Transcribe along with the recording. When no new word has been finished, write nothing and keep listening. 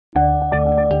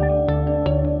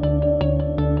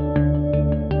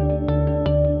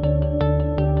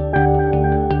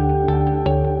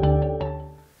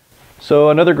So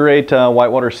another great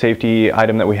whitewater safety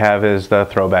item that we have is the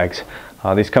throw bags.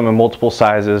 These come in multiple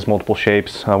sizes, multiple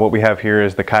shapes. What we have here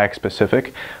is the Kayak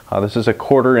specific. This is a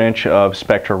 1/4 inch of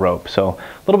Spectra rope, so a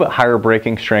little bit higher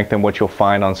breaking strength than what you'll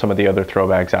find on some of the other throw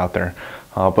bags out there.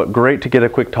 But great to get a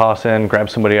quick toss in, grab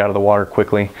somebody out of the water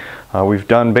quickly. We've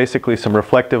done basically some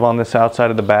reflective on this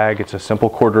outside of the bag. It's a simple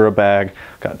Cordura bag,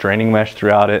 got draining mesh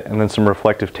throughout it, and then some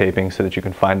reflective taping so that you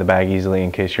can find the bag easily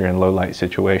in case you're in low light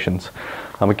situations.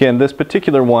 Again, this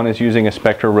particular one is using a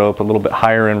Spectra rope, a little bit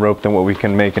higher end rope than what we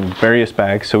can make in various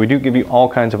bags, so we do give you all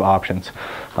kinds of options.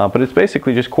 But it's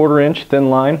basically just 1/4 inch thin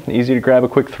line, easy to grab a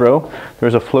quick throw.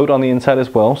 There's a float on the inside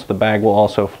as well, so the bag will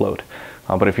also float.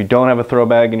 But if you don't have a throw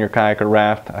bag in your kayak or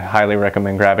raft, I highly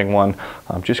recommend grabbing one.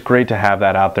 Just great to have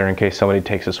that out there in case somebody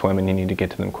takes a swim and you need to get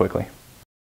to them quickly.